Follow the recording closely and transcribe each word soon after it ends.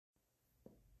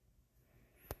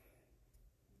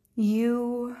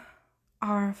You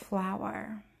are a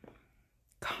flower,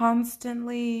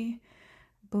 constantly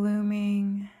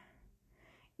blooming,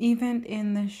 even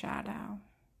in the shadow,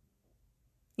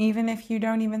 even if you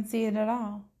don't even see it at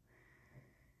all.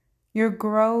 Your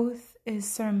growth is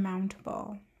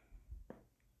surmountable,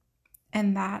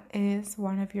 and that is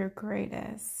one of your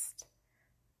greatest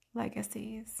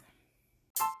legacies.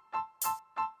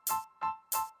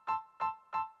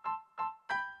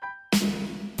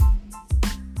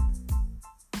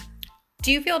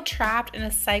 Do you feel trapped in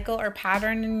a cycle or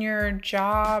pattern in your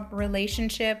job,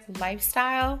 relationship,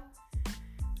 lifestyle?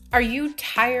 Are you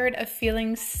tired of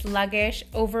feeling sluggish,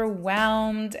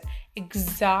 overwhelmed,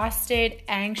 exhausted,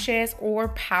 anxious, or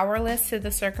powerless to the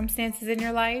circumstances in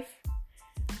your life?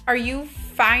 Are you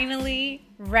finally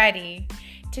ready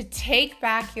to take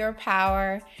back your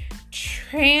power,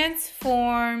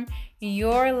 transform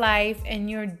your life in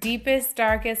your deepest,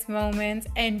 darkest moments,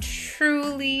 and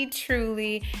truly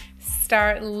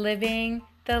start living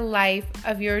the life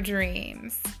of your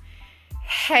dreams?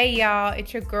 Hey y'all,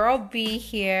 it's your girl B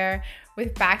here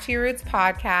with Back to Your Roots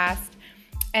podcast,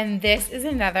 and this is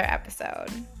another episode.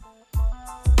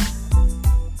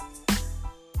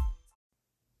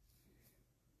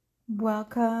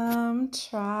 Welcome,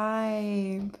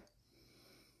 tribe.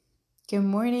 Good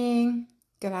morning,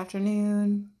 good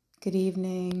afternoon, good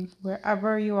evening,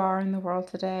 wherever you are in the world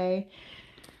today.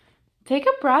 Take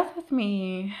a breath with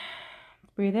me.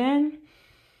 Breathe in,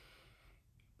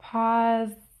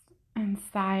 pause, and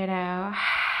sigh it out.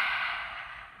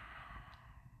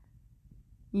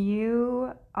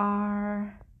 You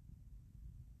are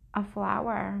a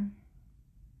flower.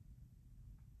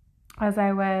 As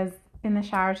I was in the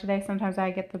shower today, sometimes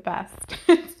I get the best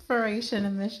inspiration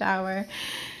in the shower.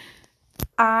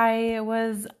 I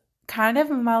was kind of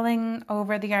mulling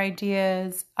over the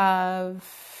ideas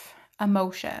of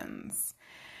emotions.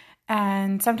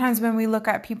 And sometimes when we look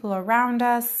at people around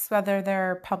us, whether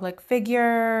they're public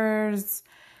figures,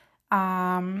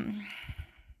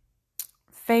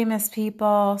 famous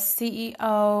people,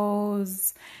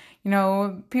 CEOs,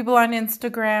 people on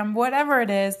Instagram, whatever it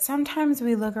is, sometimes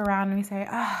we look around and we say,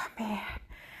 oh man,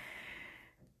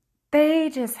 they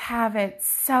just have it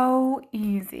so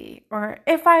easy. Or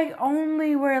if I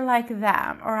only were like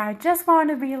them, or I just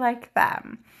want to be like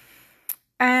them.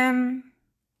 And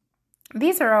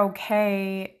these are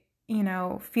okay,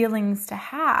 feelings to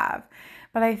have.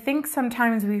 But I think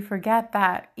sometimes we forget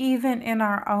that even in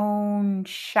our own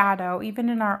shadow, even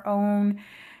in our own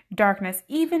darkness,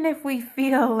 even if we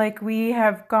feel like we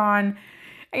have gone,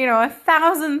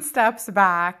 1,000 steps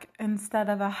back instead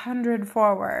of 100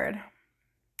 forward,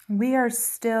 we are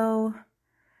still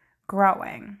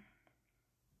growing.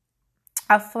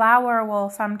 A flower will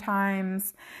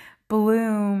sometimes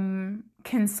bloom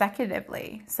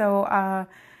consecutively. So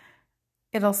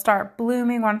it'll start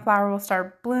blooming, one flower will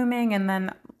start blooming, and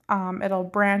then it'll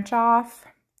branch off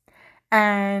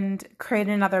and create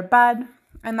another bud.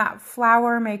 And that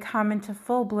flower may come into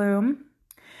full bloom,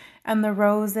 and the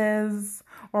roses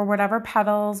or whatever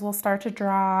petals will start to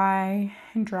dry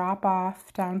and drop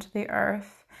off down to the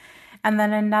earth. And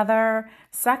then another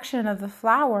section of the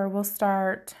flower will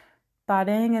start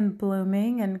budding and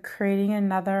blooming and creating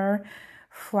another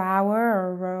flower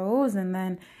or rose, and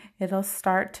then it'll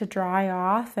start to dry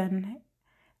off and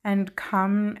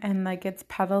come, and like its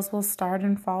petals will start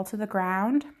and fall to the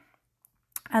ground.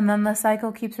 And then the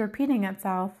cycle keeps repeating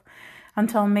itself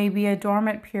until maybe a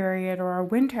dormant period or a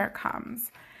winter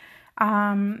comes.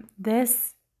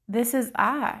 This is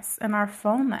us in our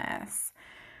fullness.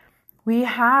 We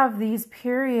have these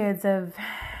periods of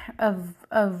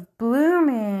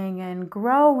blooming and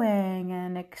growing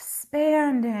and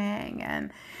expanding,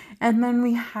 and then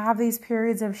we have these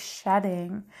periods of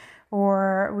shedding,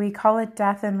 or we call it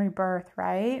death and rebirth,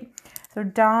 right? So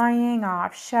dying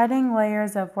off, shedding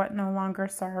layers of what no longer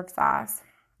serves us.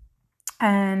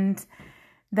 And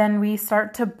then we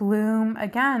start to bloom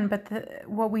again. But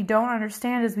what we don't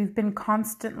understand is we've been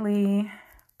constantly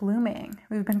blooming.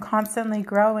 We've been constantly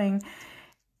growing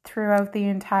throughout the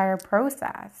entire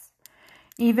process.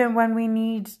 Even when we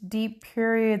need deep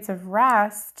periods of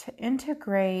rest to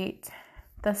integrate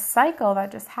the cycle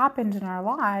that just happened in our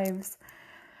lives,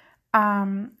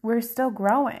 we're still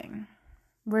growing.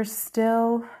 We're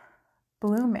still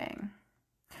blooming.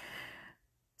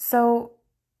 So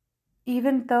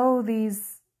even though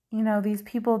these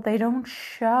people, they don't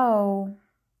show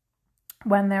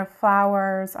when their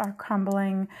flowers are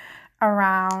crumbling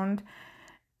around,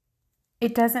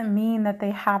 it doesn't mean that they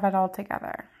have it all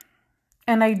together.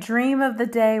 And I dream of the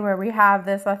day where we have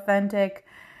this authentic,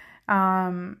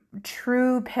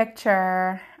 true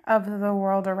picture of the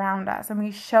world around us, and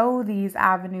we show these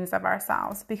avenues of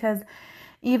ourselves. Because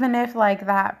even if like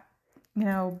that,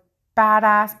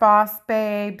 badass boss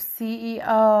babe,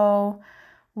 CEO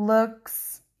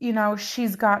looks,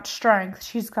 she's got strength,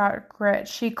 she's got grit,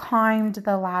 she climbed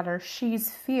the ladder, she's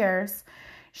fierce,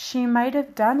 she might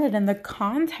have done it in the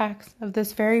context of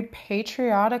this very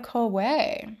patriarchal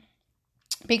way.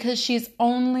 Because she's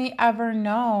only ever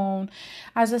known,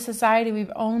 as a society,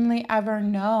 we've only ever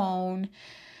known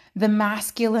the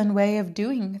masculine way of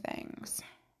doing things.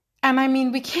 And I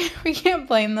mean, we can't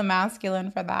blame the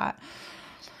masculine for that.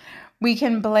 We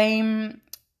can blame,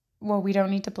 well, we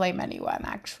don't need to blame anyone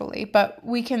actually, but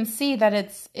we can see that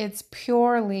it's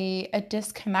purely a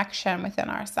disconnection within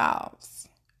ourselves.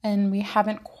 And we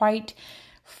haven't quite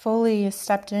fully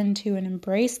stepped into and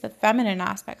embraced the feminine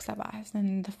aspects of us.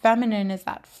 And the feminine is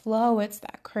that flow, it's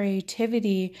that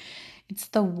creativity, it's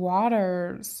the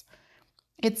waters,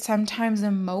 it's sometimes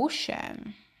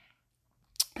emotion.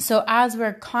 So as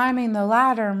we're climbing the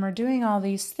ladder and we're doing all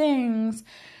these things,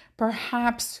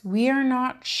 perhaps we are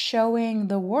not showing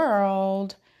the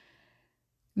world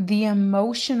the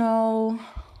emotional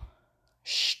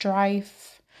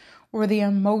strife or the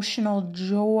emotional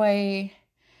joy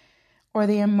or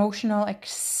the emotional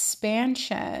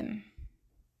expansion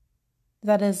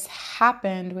that has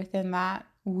happened within that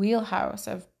wheelhouse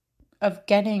of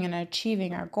getting and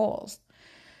achieving our goals.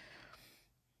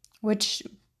 Which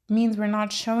means we're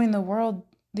not showing the world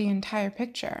the entire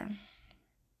picture.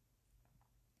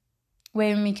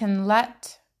 When we can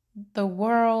let the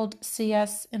world see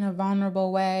us in a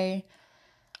vulnerable way,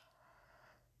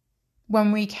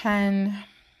 when we can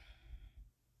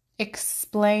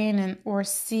explain or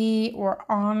see or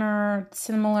honor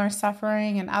similar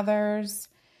suffering in others,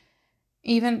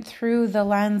 even through the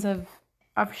lens of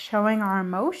showing our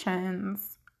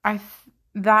emotions,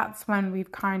 that's when we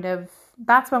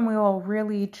will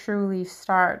really truly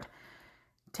start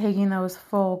taking those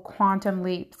full quantum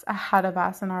leaps ahead of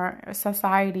us in our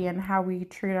society and how we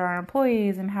treat our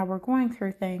employees and how we're going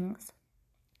through things.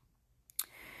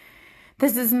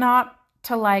 This is not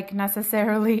to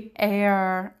necessarily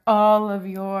air all of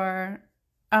your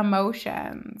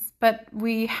emotions, but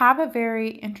we have a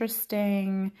very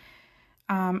interesting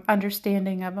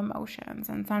understanding of emotions,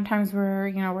 and sometimes we're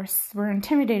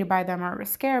intimidated by them, or we're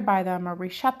scared by them, or we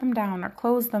shut them down or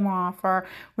close them off, or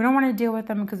we don't want to deal with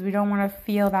them because we don't want to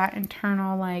feel that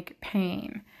internal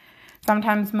pain.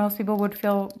 Sometimes most people would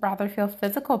rather feel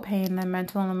physical pain than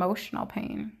mental and emotional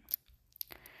pain.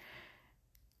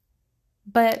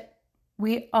 But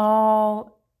we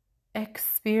all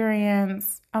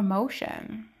experience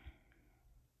emotion.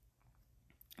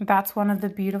 That's one of the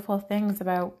beautiful things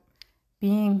about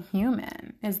being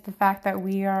human, is the fact that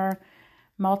we are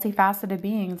multifaceted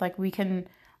beings. We can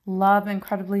love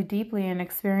incredibly deeply and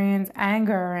experience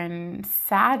anger and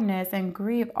sadness and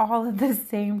grief all at the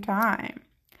same time.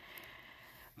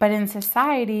 But in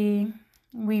society,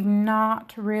 we've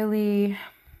not really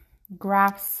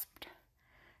grasped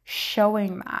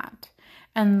showing that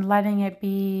and letting it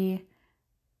be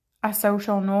a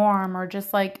social norm, or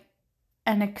just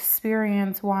an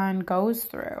experience one goes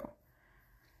through.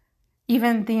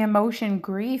 Even the emotion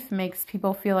grief makes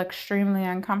people feel extremely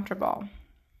uncomfortable.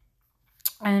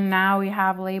 And now we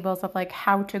have labels of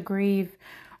how to grieve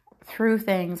through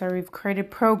things, or we've created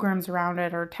programs around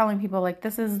it, or telling people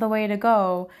this is the way to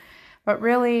go. But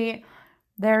really,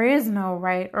 there is no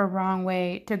right or wrong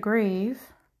way to grieve,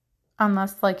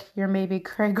 unless you're maybe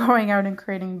going out and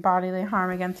creating bodily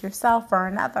harm against yourself or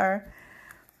another,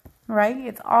 right?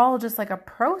 It's all just a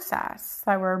process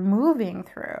that we're moving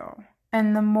through.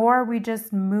 And the more we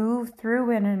just move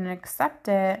through it and accept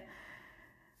it,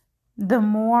 the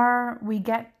more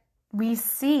we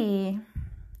see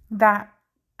that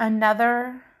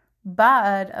another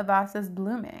bud of us is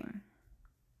blooming.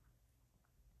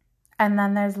 And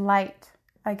then there's light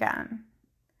again.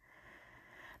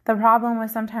 The problem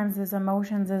with sometimes these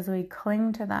emotions is we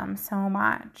cling to them so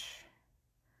much.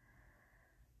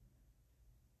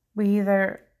 We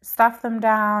either stuff them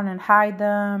down and hide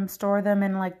them, store them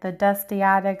in the dusty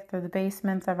attic or the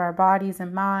basements of our bodies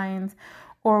and minds,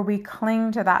 or we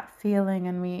cling to that feeling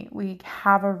and we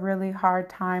have a really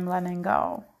hard time letting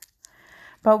go.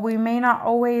 But we may not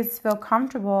always feel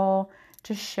comfortable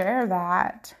to share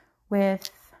that with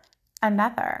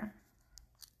another.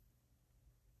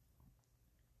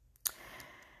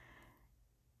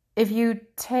 If you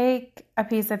take a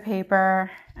piece of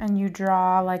paper and you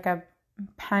draw a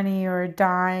penny or a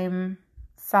dime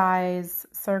size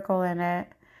circle in it,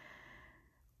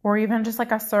 or even just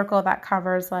a circle that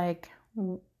covers 5%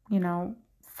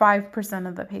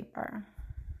 of the paper,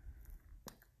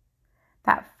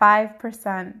 That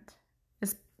 5%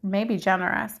 is maybe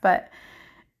generous, but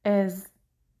is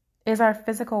our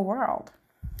physical world,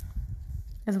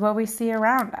 is what we see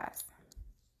around us.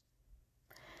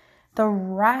 The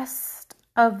rest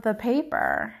of the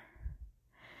paper,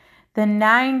 the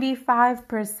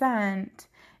 95%,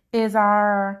 is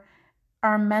our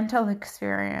mental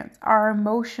experience, our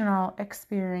emotional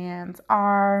experience,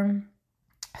 our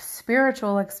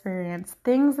spiritual experience,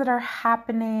 things that are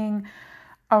happening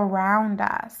around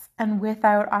us and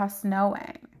without us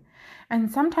knowing. And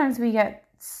sometimes we get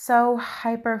so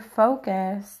hyper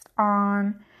focused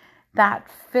on that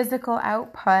physical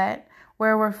output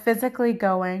where we're physically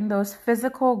going, those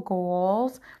physical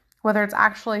goals, whether it's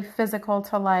actually physical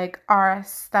to like our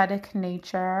aesthetic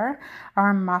nature,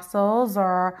 our muscles,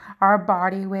 or our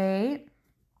body weight,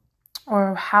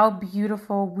 or how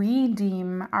beautiful we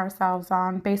deem ourselves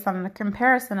on based on the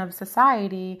comparison of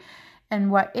society and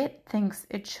what it thinks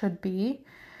it should be,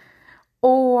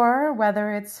 or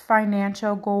whether it's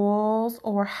financial goals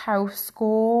or house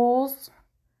goals,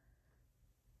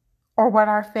 or what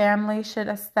our family should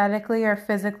aesthetically or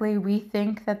physically we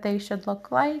think that they should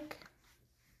look like.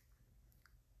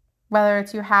 Whether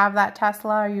it's you have that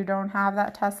Tesla or you don't have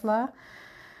that Tesla.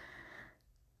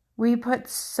 We put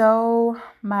so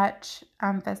much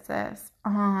emphasis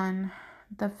on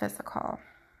the physical.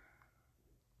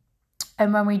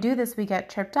 And when we do this, we get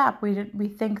tripped up. We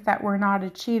think that we're not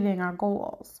achieving our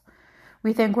goals.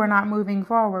 We think we're not moving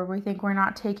forward. We think we're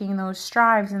not taking those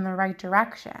strides in the right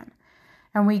direction.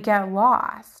 And we get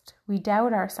lost. We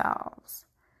doubt ourselves.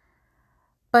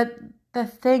 But the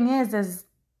thing is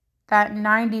that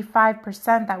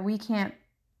 95% that we can't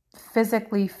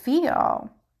physically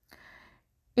feel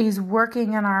is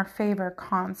working in our favor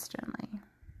constantly.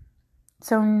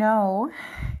 So no,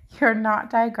 you're not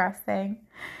digressing.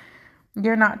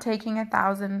 You're not taking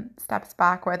 1,000 steps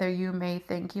back, whether you may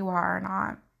think you are or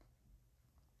not.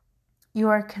 You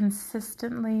are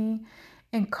consistently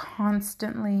and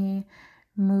constantly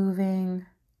moving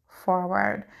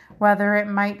forward, whether it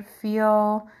might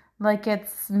feel like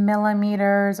it's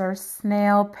millimeters or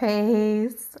snail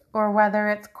pace, or whether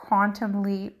it's quantum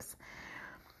leaps.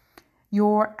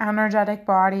 Your energetic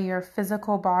body, your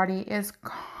physical body is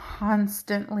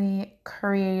constantly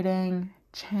creating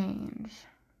change.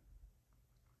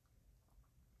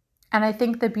 And I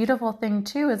think the beautiful thing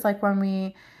too is like when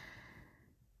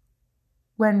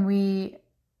we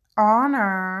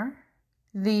honor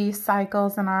the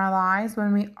cycles in our lives,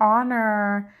 when we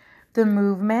honor the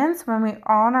movements, when we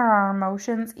honor our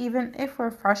emotions, even if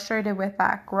we're frustrated with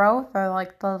that growth or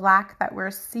like the lack that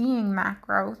we're seeing that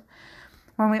growth,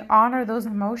 when we honor those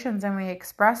emotions and we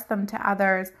express them to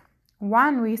others,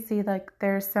 one, we see like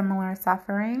there's similar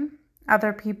suffering.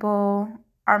 Other people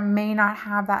may not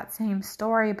have that same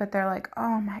story, but they're like,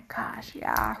 oh my gosh,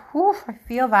 yeah, whew, I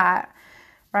feel that,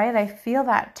 right? I feel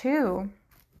that too.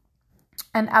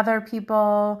 And other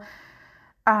people,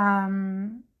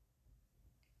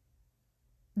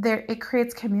 it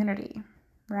creates community,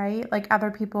 right? Like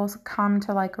other people come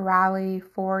to like rally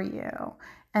for you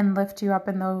and lift you up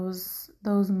in those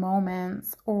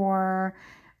moments, or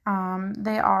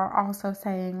they are also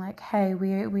saying like, hey,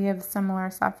 we have similar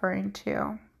suffering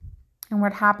too. And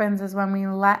what happens is when we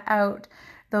let out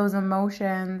those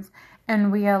emotions and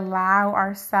we allow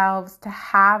ourselves to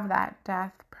have that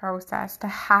death process, to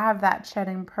have that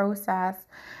shedding process,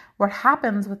 what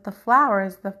happens with the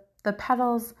flowers, the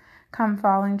petals come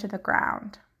falling to the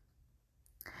ground.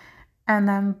 And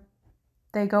then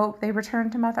they return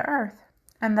to Mother Earth.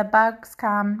 And the bugs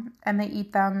come and they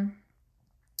eat them.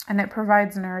 And it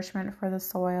provides nourishment for the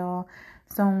soil.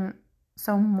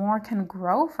 So more can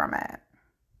grow from it.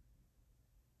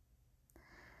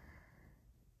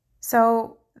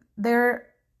 So there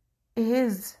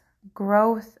is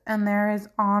growth and there is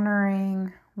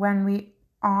honoring when we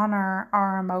honor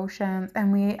our emotions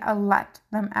and we let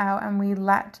them out and we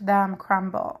let them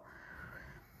crumble.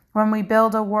 When we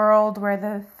build a world where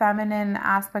the feminine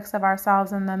aspects of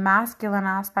ourselves and the masculine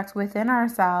aspects within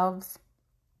ourselves,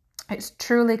 it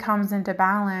truly comes into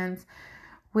balance,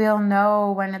 we'll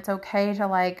know when it's okay to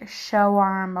like show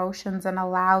our emotions and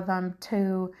allow them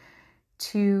to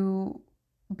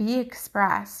be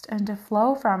expressed and to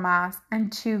flow from us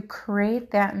and to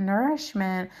create that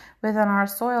nourishment within our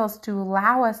soils to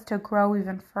allow us to grow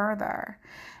even further.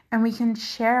 And we can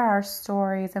share our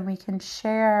stories and we can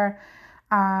share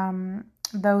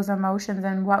those emotions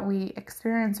and what we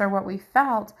experienced or what we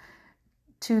felt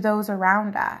to those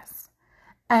around us.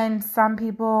 And some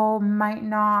people might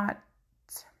not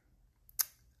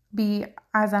be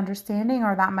as understanding,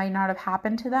 or that might not have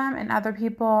happened to them, and other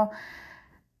people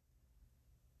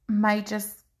might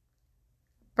just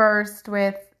burst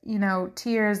with,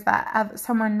 tears that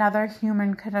another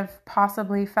human could have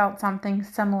possibly felt something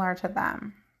similar to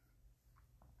them.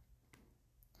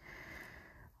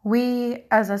 We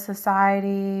as a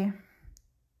society,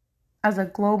 as a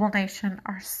global nation,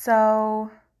 are so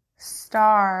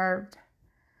starved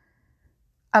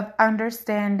of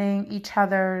understanding each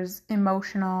other's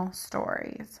emotional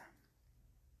stories,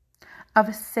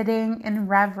 of sitting in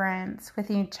reverence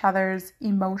with each other's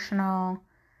emotional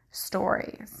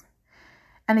stories.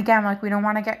 And again, we don't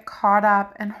want to get caught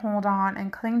up and hold on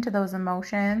and cling to those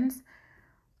emotions.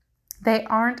 They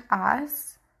aren't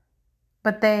us,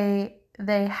 but they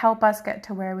help us get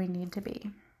to where we need to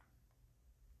be.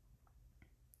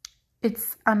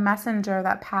 It's a messenger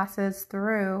that passes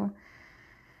through,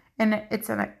 and it's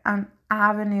an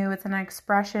avenue, it's an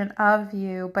expression of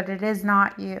you, but it is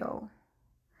not you.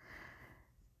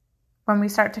 When we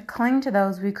start to cling to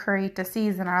those, we create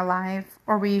disease in our life,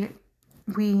 or we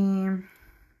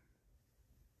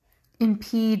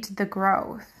impede the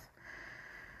growth,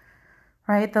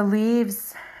 right? The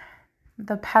leaves,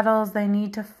 the petals, they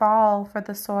need to fall for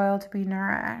the soil to be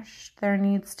nourished. There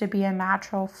needs to be a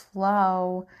natural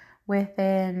flow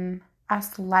within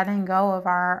us letting go of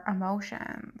our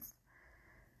emotions.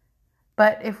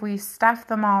 But if we stuff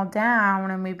them all down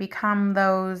and we become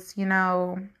those,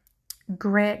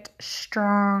 grit,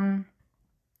 strong,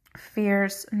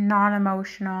 fierce,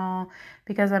 non-emotional,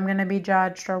 because I'm going to be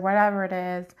judged or whatever it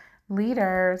is,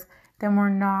 leaders, then we're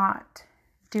not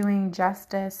doing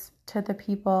justice to the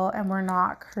people, and we're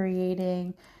not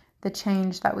creating the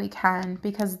change that we can,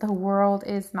 because the world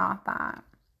is not that.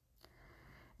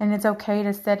 And it's okay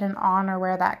to sit and honor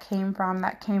where that came from.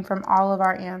 That came from all of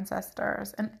our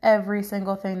ancestors and every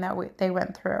single thing that they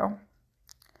went through.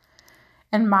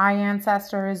 And my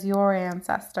ancestor is your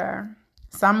ancestor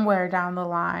somewhere down the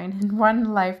line in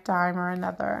one lifetime or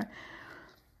another.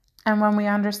 And when we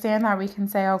understand that, we can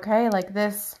say, okay,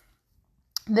 this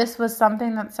was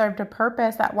something that served a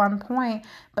purpose at one point,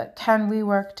 but can we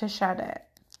work to shed it?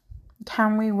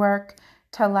 Can we work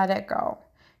to let it go?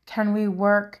 Can we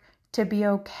work to be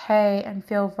okay and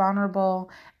feel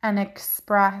vulnerable and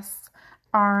express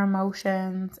our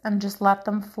emotions and just let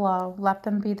them flow, let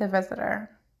them be the visitor,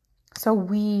 so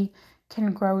we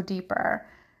can grow deeper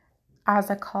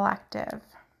as a collective?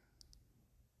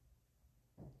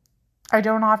 I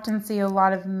don't often see a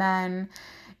lot of men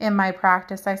in my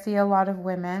practice. I see a lot of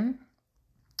women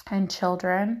and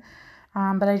children,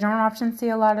 but I don't often see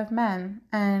a lot of men.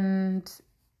 And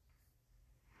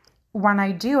when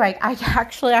I do, I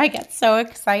get so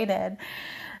excited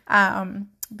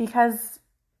because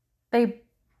they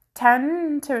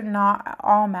tend to, not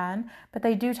all men, but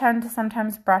they do tend to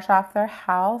sometimes brush off their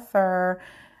health, or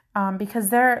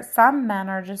because some men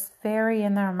are just very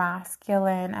in their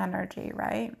masculine energy,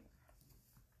 right?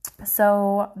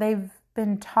 So they've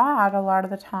been taught a lot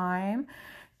of the time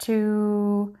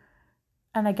to,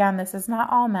 and again, this is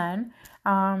not all men,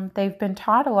 they've been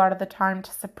taught a lot of the time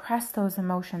to suppress those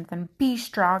emotions and be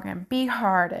strong and be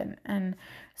hard. And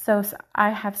so I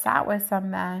have sat with some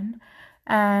men,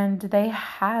 and they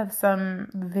have some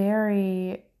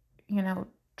very,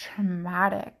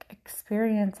 traumatic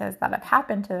experiences that have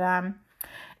happened to them,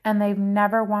 and they've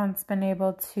never once been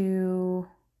able to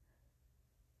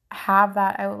have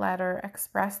that outlet or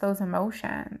express those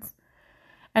emotions.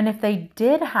 And if they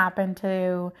did happen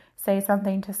to say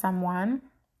something to someone,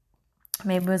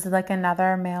 maybe it was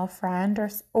another male friend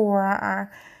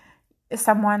or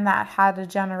someone that had a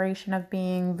generation of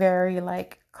being very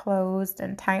closed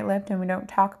and tight-lipped, and we don't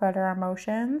talk about our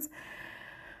emotions,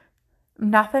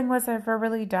 nothing was ever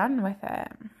really done with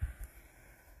it.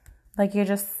 You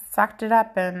just sucked it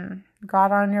up and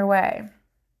got on your way.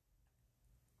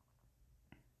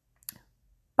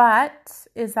 But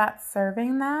is that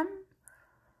serving them?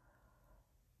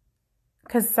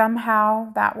 Because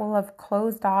somehow that will have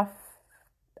closed off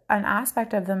an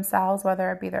aspect of themselves,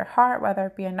 whether it be their heart, whether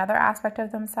it be another aspect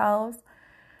of themselves,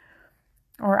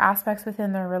 or aspects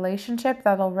within their relationship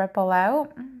that'll ripple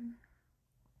out.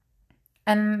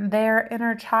 And their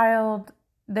inner child,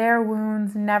 their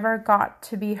wounds never got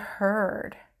to be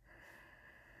heard,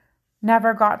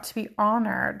 never got to be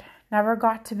honored, never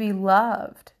got to be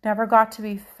loved, never got to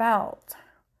be felt.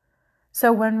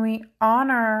 So when we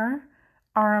honor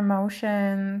our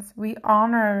emotions, we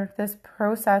honor this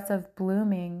process of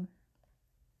blooming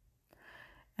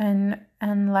and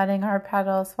letting our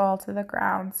petals fall to the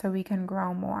ground so we can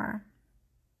grow more.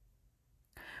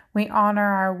 We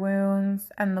honor our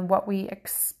wounds and what we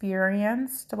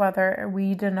experienced, whether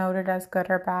we denote it as good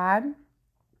or bad.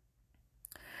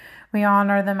 We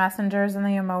honor the messengers and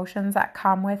the emotions that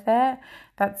come with it,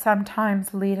 that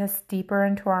sometimes lead us deeper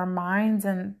into our minds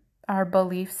and our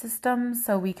belief systems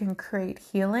so we can create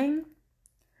healing.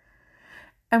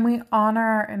 And we honor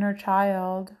our inner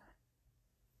child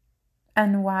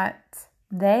and what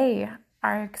they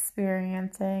are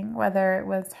experiencing, whether it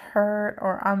was hurt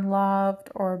or unloved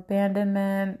or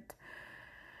abandonment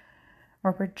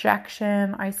or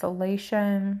rejection,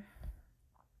 isolation.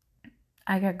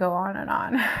 I could go on and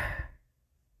on.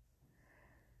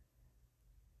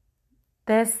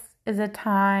 This is a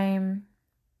time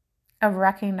of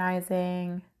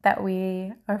recognizing that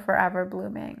we are forever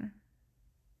blooming.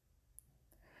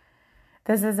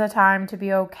 This is a time to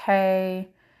be okay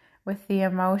with the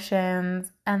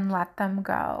emotions and let them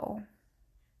go,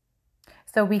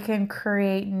 so we can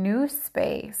create new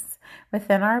space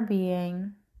within our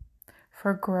being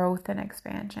for growth and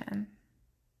expansion.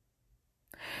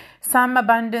 Some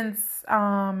abundance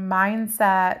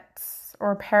mindsets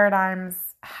or paradigms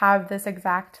have this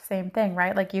exact same thing,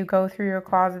 right? Like you go through your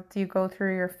closets, you go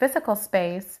through your physical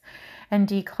space and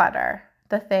declutter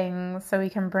the things so we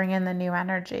can bring in the new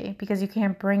energy, because you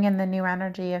can't bring in the new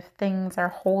energy if things are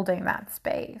holding that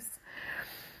space.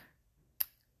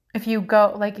 If you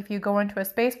go into a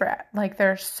space where like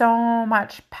there's so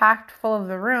much packed full of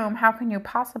the room, how can you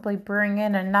possibly bring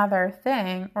in another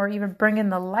thing or even bring in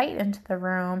the light into the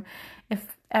room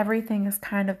if everything is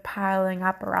kind of piling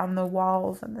up around the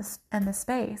walls and the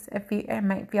space? It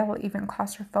might feel even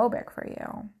claustrophobic for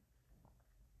you.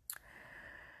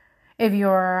 If you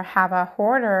have a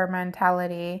hoarder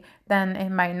mentality, then it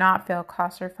might not feel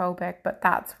claustrophobic, but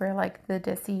that's where like the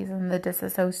disease and the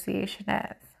disassociation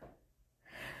is.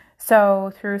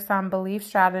 So through some belief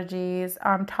strategies,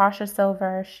 Tasha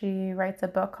Silver, she writes a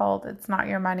book called It's Not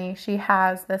Your Money. She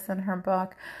has this in her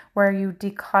book where you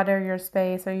declutter your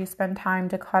space, or you spend time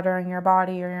decluttering your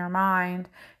body or your mind,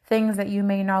 things that you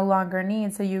may no longer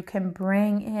need, so you can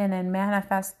bring in and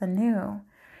manifest the new.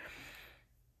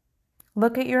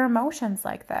 Look at your emotions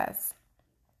like this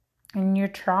and your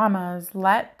traumas.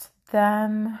 Let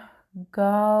them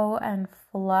go and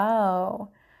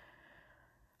flow.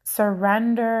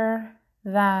 Surrender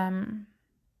them,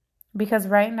 because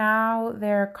right now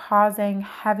they're causing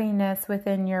heaviness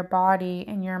within your body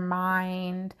and your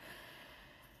mind.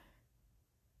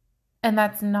 And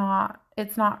it's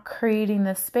not creating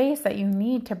the space that you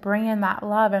need to bring in that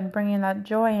love and bring in that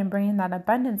joy and bring in that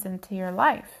abundance into your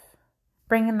life.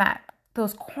 Bring in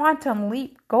those quantum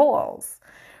leap goals,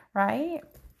 right?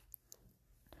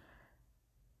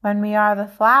 When we are the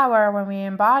flower, when we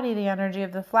embody the energy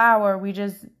of the flower, we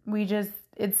just,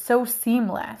 it's so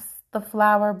seamless. The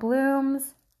flower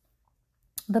blooms,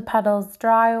 the petals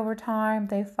dry over time,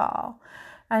 they fall.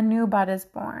 A new bud is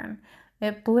born.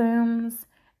 It blooms,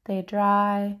 they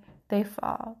dry, they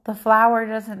fall. The flower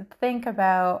doesn't think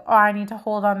about, oh, I need to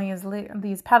hold on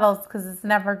these petals because it's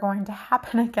never going to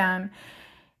happen again.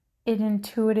 It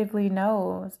intuitively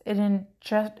knows.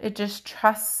 It just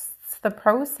trusts the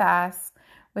process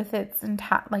with its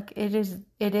like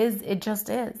it just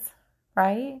is,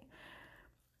 right?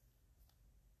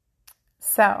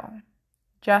 So,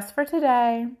 just for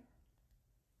today,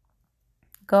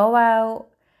 go out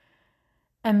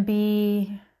and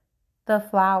be the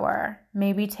flower.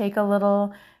 Maybe take a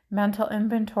little mental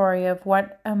inventory of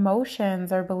what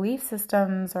emotions or belief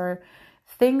systems or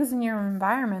things in your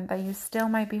environment that you still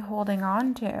might be holding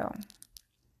on to.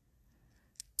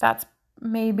 That's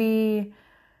maybe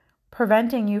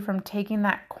preventing you from taking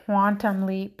that quantum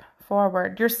leap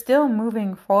forward. You're still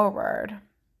moving forward,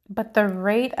 but the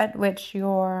rate at which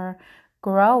you're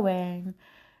growing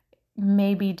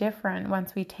may be different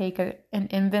once we take an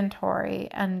inventory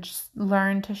and just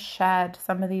learn to shed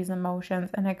some of these emotions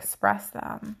and express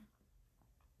them,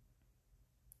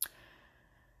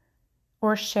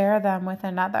 or share them with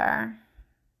another.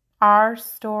 Our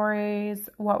stories,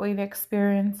 what we've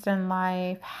experienced in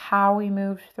life, how we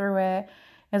moved through it,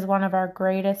 is one of our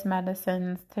greatest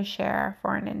medicines to share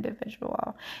for an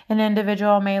individual. An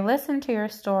individual may listen to your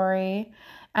story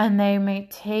and they may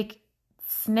take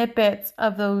snippets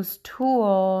of those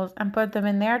tools and put them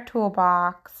in their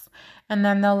toolbox, and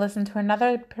then they'll listen to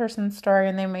another person's story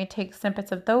and they may take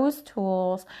snippets of those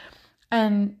tools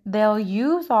and they'll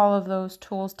use all of those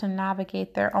tools to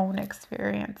navigate their own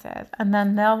experiences, and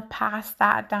then they'll pass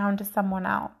that down to someone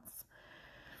else.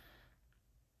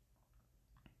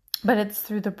 But it's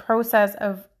through the process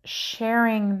of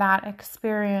sharing that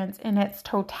experience in its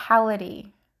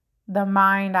totality, the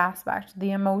mind aspect,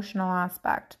 the emotional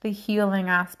aspect, the healing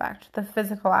aspect, the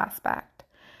physical aspect,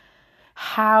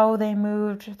 how they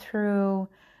moved through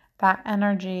that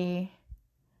energy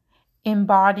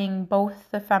embodying both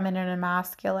the feminine and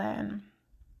masculine,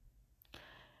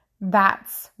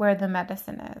 that's where the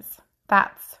medicine is.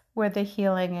 That's where the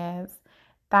healing is.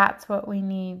 That's what we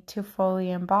need to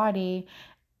fully embody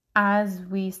as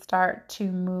we start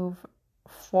to move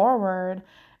forward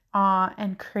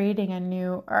and creating a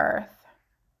new earth,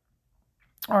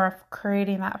 or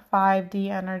creating that 5D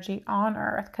energy on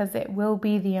earth, because it will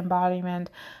be the embodiment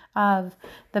of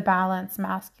the balance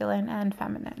masculine and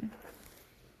feminine.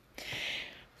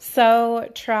 So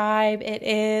tribe, it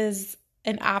is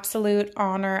an absolute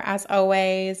honor as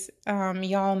always.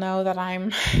 Y'all know that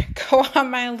I'm go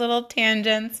on my little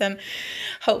tangents, and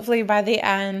hopefully by the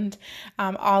end,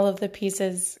 all of the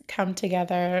pieces come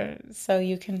together so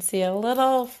you can see a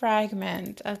little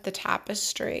fragment of the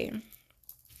tapestry,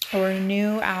 or a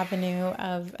new avenue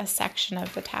of a section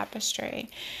of the tapestry.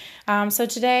 So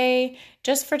today,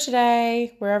 just for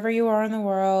today, wherever you are in the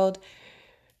world,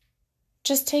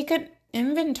 just take an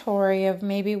inventory of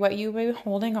maybe what you've been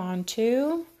holding on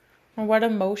to, or what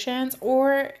emotions,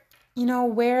 or,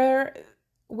 where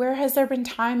has there been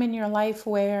time in your life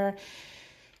where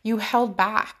you held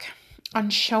back on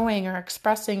showing or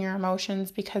expressing your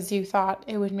emotions because you thought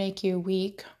it would make you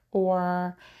weak,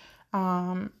 or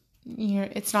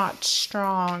it's not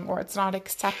strong, or it's not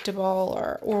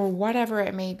acceptable, or whatever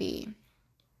it may be.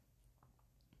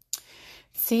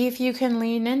 See if you can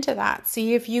lean into that.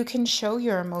 See if you can show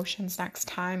your emotions next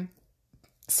time.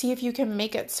 See if you can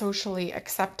make it socially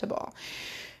acceptable.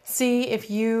 See if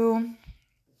you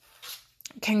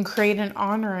can create an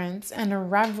honorance and a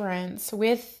reverence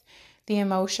with the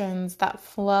emotions that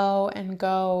flow and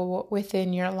go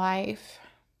within your life.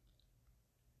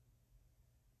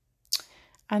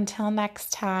 Until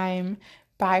next time,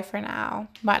 bye for now.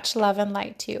 Much love and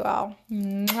light to you all.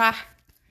 Mwah.